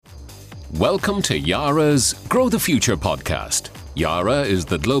Welcome to Yara's Grow the Future podcast. Yara is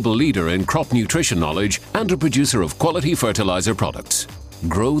the global leader in crop nutrition knowledge and a producer of quality fertilizer products.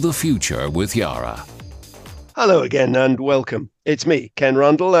 Grow the future with Yara. Hello again and welcome. It's me, Ken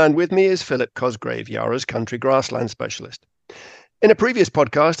Rundle, and with me is Philip Cosgrave, Yara's country grassland specialist. In a previous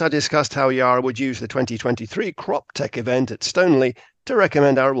podcast, I discussed how Yara would use the 2023 Crop Tech event at Stoneleigh to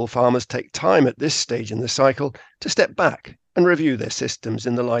recommend arable farmers take time at this stage in the cycle to step back and review their systems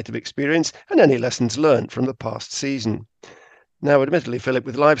in the light of experience and any lessons learned from the past season. Now, admittedly, Philip,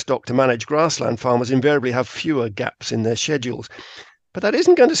 with livestock to manage, grassland farmers invariably have fewer gaps in their schedules. But that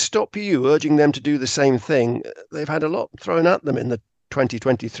isn't going to stop you urging them to do the same thing. They've had a lot thrown at them in the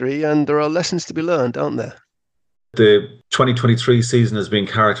 2023, and there are lessons to be learned, aren't there? The 2023 season has been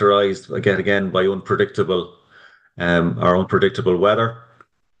characterised again by unpredictable weather.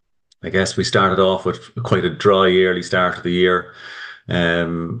 I guess we started off with quite a dry early start of the year,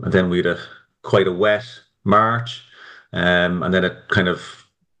 and then we had quite a wet March, and then it kind of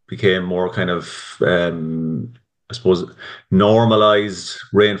became more kind of, I suppose, normalised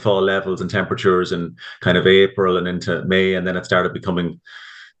rainfall levels and temperatures in kind of April and into May, and then it started becoming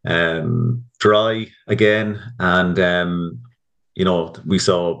dry again, and we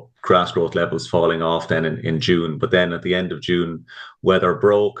saw grass growth levels falling off then in June. But then at the end of June, weather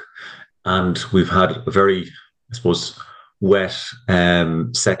broke, and we've had a very, I suppose, wet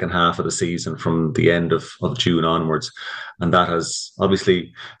second half of the season from the end of June onwards. And that has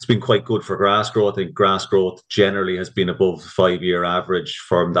obviously, it's been quite good for grass growth. I think grass growth generally has been above the 5-year average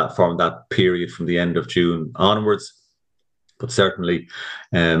from that period from the end of June onwards. But certainly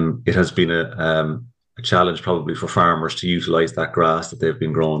it has been a challenge probably for farmers to utilise that grass that they've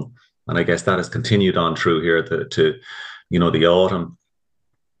been growing. And I guess that has continued on through here to the autumn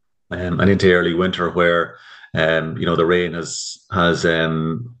and into early winter, where the rain has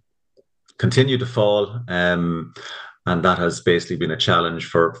continued to fall, and that has basically been a challenge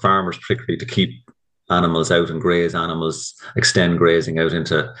for farmers, particularly to keep animals out and graze animals, extend grazing out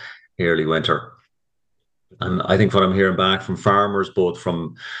into early winter. And I think what I'm hearing back from farmers, both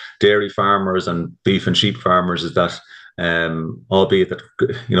from dairy farmers and beef and sheep farmers, is that albeit that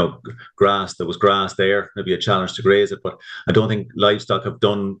there was grass there, maybe a challenge to graze it, but I don't think livestock have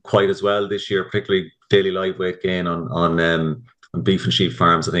done quite as well this year, particularly daily live weight gain on beef and sheep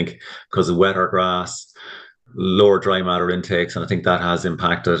farms. I think because of wetter grass, lower dry matter intakes, and I think that has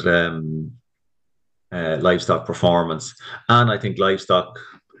impacted livestock performance. And I think livestock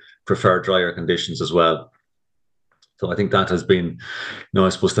prefer drier conditions as well. So I think that has been, I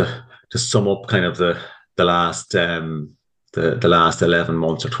suppose, to sum up kind of the last 11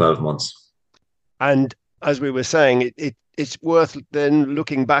 months or 12 months. And as we were saying, it's worth then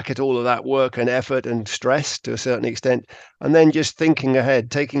looking back at all of that work and effort and stress to a certain extent, and then just thinking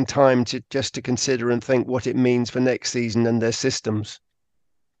ahead, taking time to consider and think what it means for next season and their systems.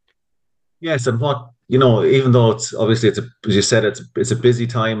 Yes, and even though it's obviously as you said, it's a busy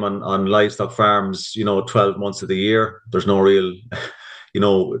time on livestock farms, 12 months of the year. There's no real,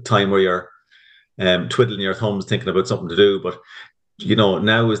 time where you're twiddling your thumbs thinking about something to do. But,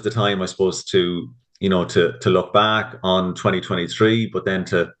 now is the time, I suppose, to look back on 2023, but then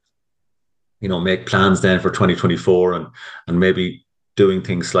to, make plans then for 2024 and maybe doing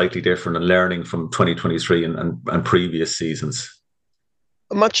things slightly different and learning from 2023 and previous seasons.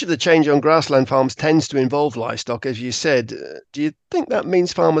 Much of the change on grassland farms tends to involve livestock, as you said. Do you think that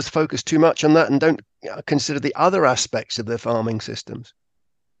means farmers focus too much on that and don't consider the other aspects of their farming systems?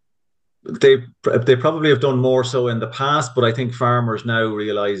 They probably have done more so in the past, but I think farmers now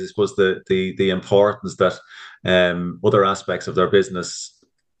realise, I suppose, the importance that other aspects of their business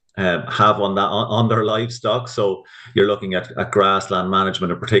have on their livestock. So you're looking at grassland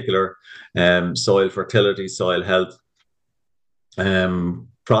management in particular, soil fertility, soil health,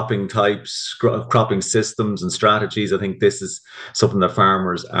 cropping types, cropping systems and strategies. I think this is something that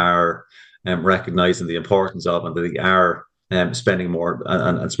farmers are recognising the importance of, and that they are spending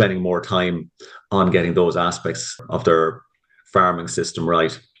more time on getting those aspects of their farming system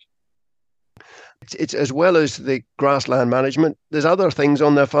right. It's as well as the grassland management, there's other things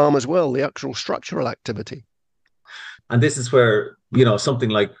on their farm as well, the actual structural activity. And this is where, something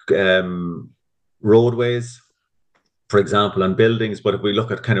like roadways, for example, and buildings. But if we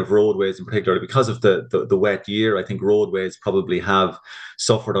look at kind of roadways in particular, because of the wet year, I think roadways probably have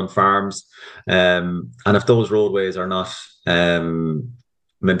suffered on farms. And if those roadways are not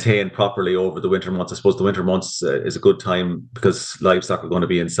maintained properly over the winter months, I suppose the winter months is a good time because livestock are going to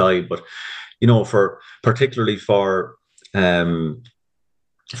be inside. But, particularly for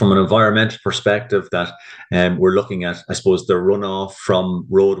from an environmental perspective, that we're looking at, I suppose, the runoff from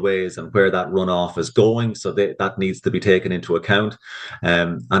roadways and where that runoff is going. So that needs to be taken into account.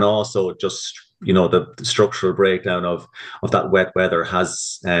 And also just, the structural breakdown of that wet weather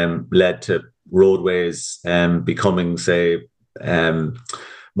has led to roadways becoming, say,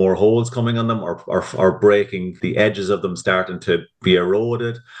 more holes coming on them, or breaking, the edges of them starting to be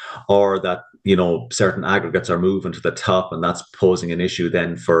eroded, or that certain aggregates are moving to the top, and that's posing an issue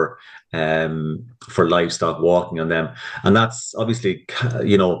then for livestock walking on them. And that's obviously,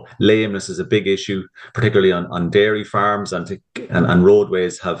 lameness is a big issue, particularly on dairy farms, and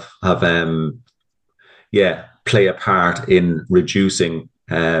roadways have play a part in reducing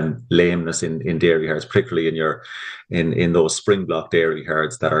lameness in dairy herds, particularly in those spring block dairy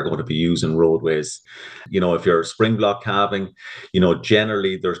herds that are going to be using roadways. If you're spring block calving,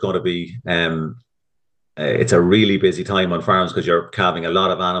 generally there's going to be it's a really busy time on farms because you're calving a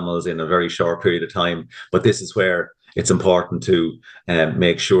lot of animals in a very short period of time. But this is where it's important to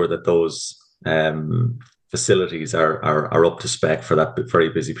make sure that those facilities are up to spec for that very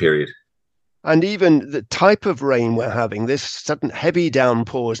busy period. And even the type of rain we're having, this sudden heavy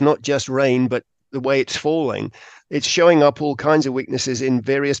downpours, not just rain, but the way it's falling, it's showing up all kinds of weaknesses in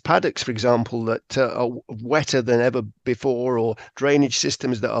various paddocks, for example, that are wetter than ever before, or drainage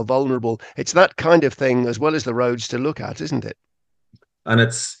systems that are vulnerable. It's that kind of thing, as well as the roads, to look at, isn't it? And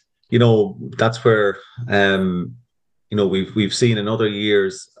it's, that's where, we've seen in other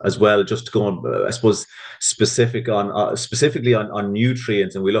years as well, just going, I suppose, specifically on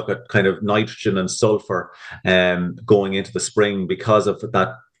nutrients, and we look at kind of nitrogen and sulfur going into the spring because of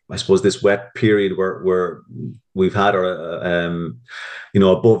that. I suppose this wet period where we've had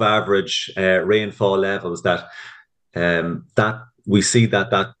above average rainfall levels, that we see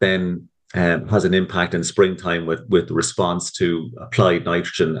that then has an impact in springtime with the response to applied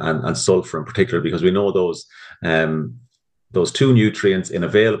nitrogen and sulfur in particular, because we know those two nutrients in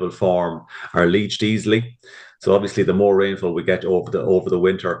available form are leached easily. So obviously the more rainfall we get over the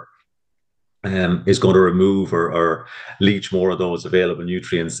winter is going to remove or leach more of those available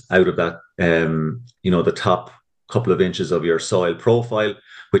nutrients out of that, the top couple of inches of your soil profile,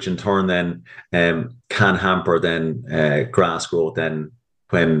 which in turn then can hamper then grass growth then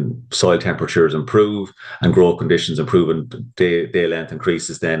when soil temperatures improve and growth conditions improve, and day length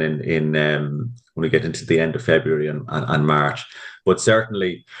increases then in when we get into the end of February and March. But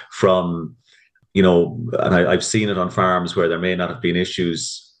certainly from, and I've seen it on farms where there may not have been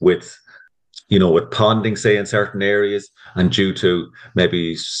issues with ponding, say, in certain areas, and due to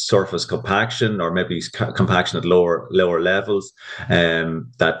maybe surface compaction or maybe compaction at lower levels,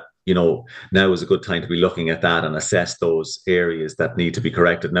 that now is a good time to be looking at that and assess those areas that need to be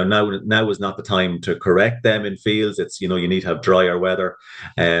corrected. Now is not the time to correct them in fields. It's, you need to have drier weather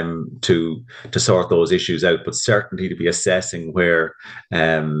to sort those issues out, but certainly to be assessing where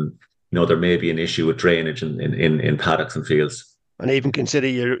there may be an issue with drainage in paddocks and fields. And even consider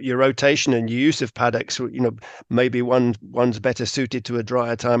your rotation and your use of paddocks. Maybe one's better suited to a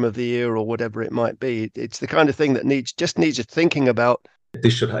drier time of the year, or whatever it might be. It's the kind of thing that needs thinking about.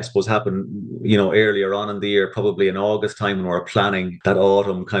 This should, I suppose, happen, earlier on in the year, probably in August time, when we're planning that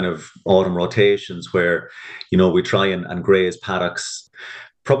autumn rotations where, we try and graze paddocks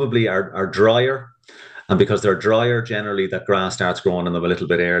probably are drier. And because they're drier, generally that grass starts growing in them a little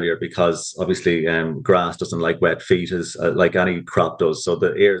bit earlier, because obviously grass doesn't like wet feet as like any crop does. So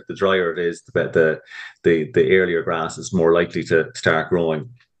the drier it is, the earlier grass is more likely to start growing.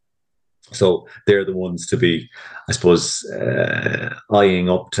 So they're the ones to be, I suppose, eyeing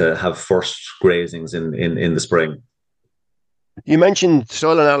up to have first grazings in the spring. You mentioned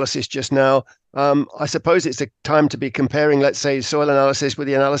soil analysis just now. I suppose it's a time to be comparing, let's say, soil analysis with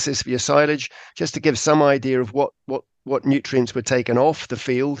the analysis of your silage, just to give some idea of what nutrients were taken off the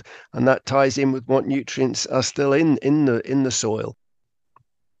field, and that ties in with what nutrients are still in the soil.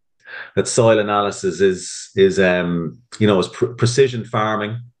 That soil analysis is precision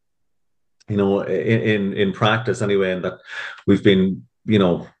farming. In practice anyway, and that we've been,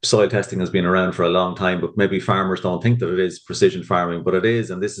 soil testing has been around for a long time, but maybe farmers don't think that it is precision farming, but it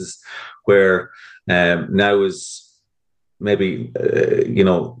is. And this is where now is maybe,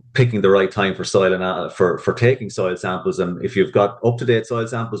 picking the right time for soil for taking soil samples. And if you've got up-to-date soil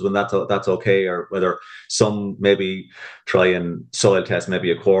samples, when that's okay, or whether some maybe try and soil test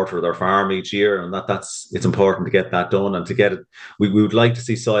maybe a quarter of their farm each year, and it's important to get that done. And to get it, we would like to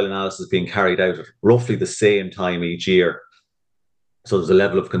see soil analysis being carried out at roughly the same time each year. So there's a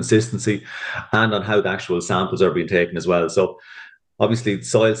level of consistency, and on how the actual samples are being taken as well. So obviously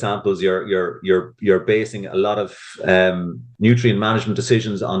soil samples, you're basing a lot of nutrient management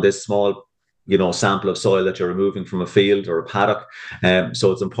decisions on this small, sample of soil that you're removing from a field or a paddock.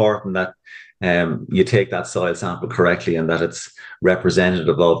 So it's important that you take that soil sample correctly and that it's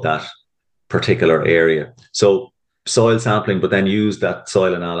representative of that particular area. So soil sampling, but then use that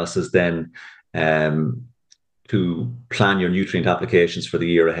soil analysis then to plan your nutrient applications for the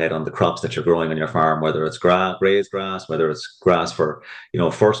year ahead on the crops that you're growing on your farm, whether it's raised grass, whether it's grass for,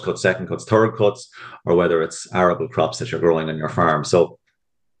 first cuts, second cuts, third cuts, or whether it's arable crops that you're growing on your farm. So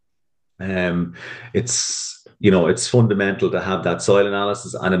it's fundamental to have that soil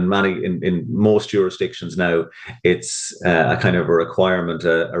analysis, and in most jurisdictions now, it's a kind of a requirement,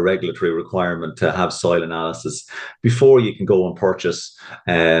 a regulatory requirement to have soil analysis before you can go and purchase,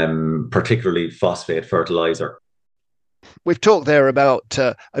 particularly phosphate fertilizer. We've talked there about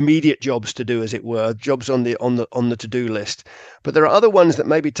immediate jobs to do, as it were, jobs on the to-do list, but there are other ones that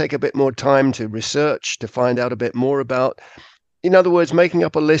maybe take a bit more time to research, to find out a bit more about. In other words, making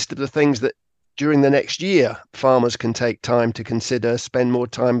up a list of the things that during the next year farmers can take time to consider, spend more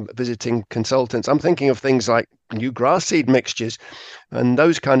time visiting consultants. I'm thinking of things like new grass seed mixtures and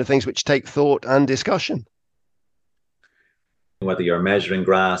those kind of things which take thought and discussion. Whether you're measuring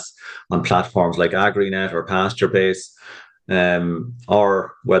grass on platforms like AgriNet or PastureBase,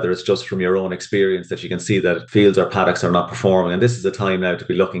 or whether it's just from your own experience that you can see that fields or paddocks are not performing. And this is the time now to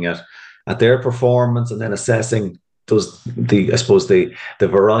be looking at their performance and then assessing the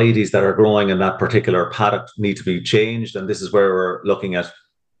varieties that are growing in that particular paddock need to be changed. And this is where we're looking at,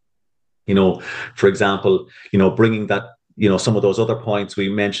 for example, bringing that, some of those other points we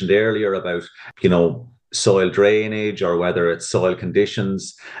mentioned earlier about, soil drainage, or whether it's soil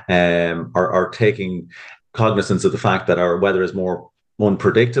conditions, or taking cognizance of the fact that our weather is more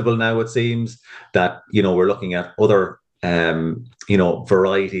unpredictable now. It seems that, we're looking at other,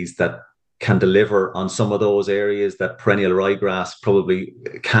 varieties that can deliver on some of those areas that perennial ryegrass probably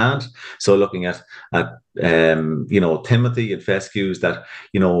can't. So looking at Timothy and fescues that,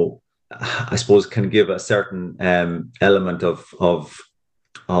 I suppose can give a certain element of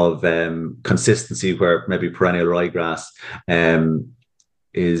consistency, where maybe perennial ryegrass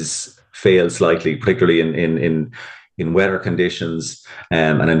fails slightly, particularly in wetter conditions,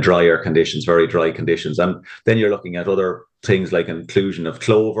 and in drier conditions, very dry conditions. And then you're looking at other things like inclusion of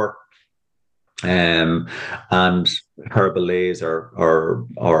clover, and herbal lays, or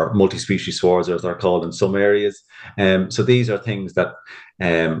multi-species swards, as they're called in some areas. So these are things that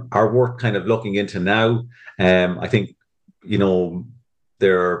are worth kind of looking into now. I think,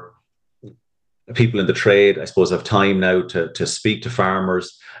 there are people in the trade, I suppose, have time now to speak to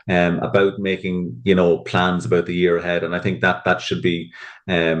farmers about making, plans about the year ahead. And I think that should be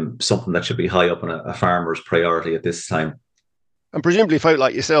something that should be high up on a farmer's priority at this time. And presumably folk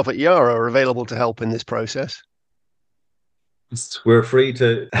like yourself at Yara are available to help in this process. We're free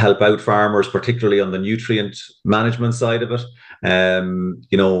to help out farmers, particularly on the nutrient management side of it.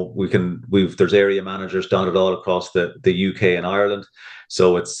 There's area managers dotted all across the UK and Ireland.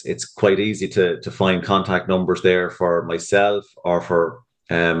 So it's quite easy to find contact numbers there for myself or for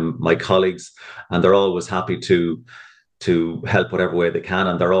my colleagues, and they're always happy to help whatever way they can,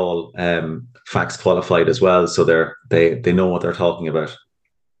 and they're all fax qualified as well, so they know what they're talking about.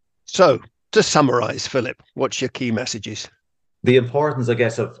 So to summarize, Philip, what's your key messages? The importance, I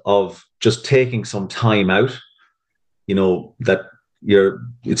guess, of just taking some time out. That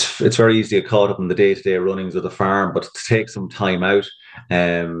it's very easy to get caught up in the day-to-day runnings of the farm, but to take some time out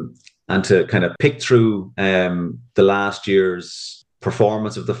and to kind of pick through the last year's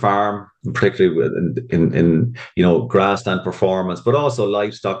performance of the farm, particularly in grassland performance, but also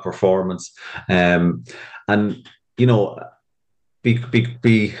livestock performance, and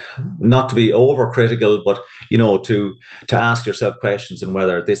be not to be overcritical, but to ask yourself questions on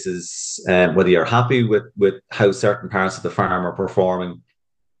whether this is whether you're happy with how certain parts of the farm are performing.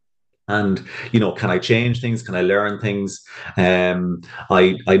 And, can I change things? Can I learn things? I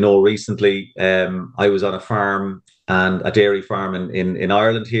know recently I was on a farm, and a dairy farm in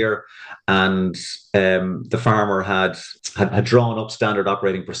Ireland here, and the farmer had drawn up standard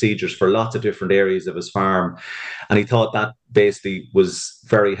operating procedures for lots of different areas of his farm, and he thought that basically was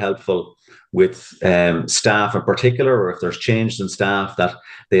very helpful with staff in particular, or if there's changes in staff, that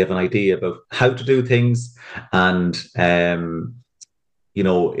they have an idea about how to do things. And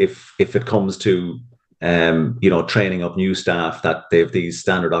if it comes to training up new staff that they have these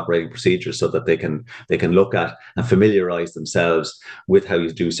standard operating procedures so that they can look at and familiarize themselves with how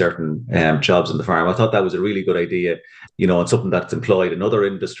you do certain jobs in the farm. I thought that was a really good idea, and something that's employed in other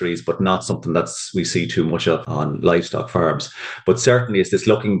industries, but not something we see too much of on livestock farms. But certainly it's this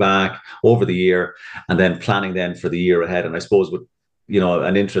looking back over the year and then planning then for the year ahead. And I suppose with,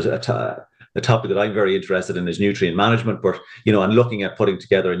 a topic that I'm very interested in is nutrient management, but, and looking at putting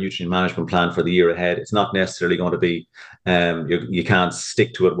together a nutrient management plan for the year ahead. It's not necessarily going to be, you can't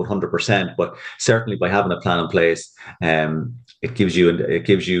stick to it 100%, but certainly by having a plan in place, it gives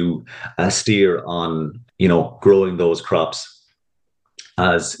you a steer on, growing those crops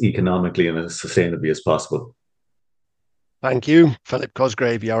as economically and as sustainably as possible. Thank you, Philip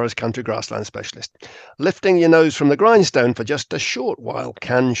Cosgrave, Yara's country grassland specialist. Lifting your nose from the grindstone for just a short while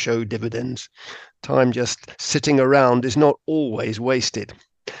can show dividends. Time just sitting around is not always wasted.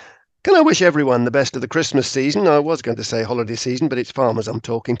 Can I wish everyone the best of the Christmas season? I was going to say holiday season, but it's farmers I'm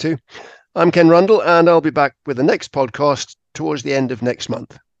talking to. I'm Ken Rundle, and I'll be back with the next podcast towards the end of next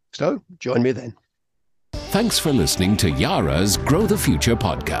month. So join me then. Thanks for listening to Yara's Grow the Future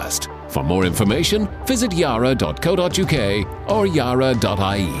podcast. For more information, visit yara.co.uk or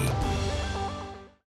yara.ie.